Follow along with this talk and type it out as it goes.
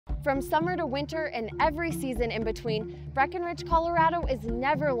From summer to winter and every season in between, Breckenridge, Colorado is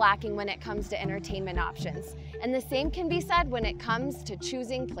never lacking when it comes to entertainment options. And the same can be said when it comes to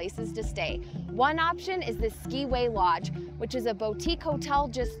choosing places to stay. One option is the Skiway Lodge, which is a boutique hotel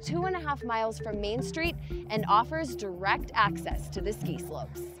just 2.5 miles from Main Street and offers direct access to the ski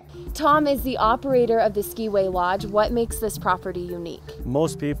slopes. Tom is the operator of the Skiway Lodge. What makes this property unique?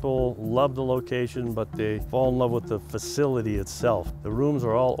 Most people love the location, but they fall in love with the facility itself. The rooms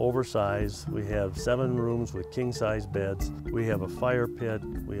are all oversized. We have 7 rooms with king-size beds. We have a fire pit.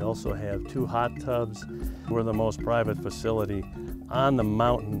 We also have 2 hot tubs. We're the most private facility on the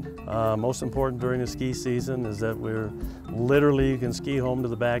mountain. Most important during the ski season is that you can ski home to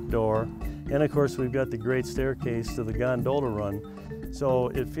the back door. And of course, we've got the great staircase to the gondola run. So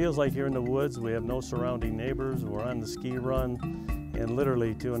it feels like you're in the woods. We have no surrounding neighbors. We're on the ski run and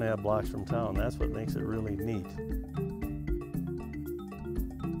literally 2.5 blocks from town. That's what makes it really neat.